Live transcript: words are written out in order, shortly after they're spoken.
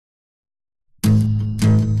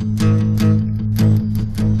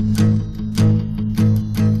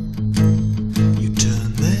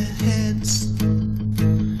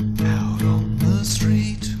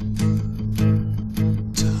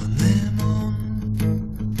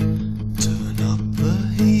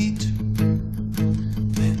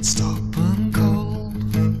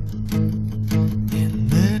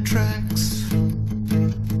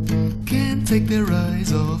their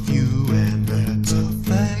eyes off you, and that's a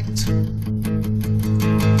fact.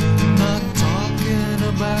 Not talking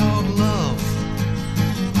about love,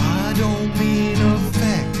 I don't mean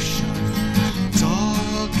affection.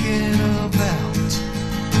 Talking about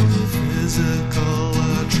physical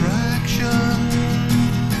attraction.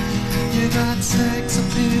 You got sex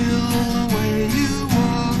appeal the way you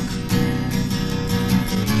walk,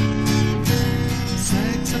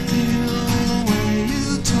 sex appeal the way you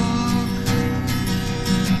talk,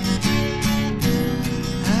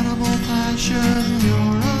 animal passion,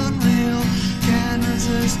 you're unreal, can't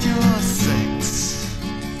resist your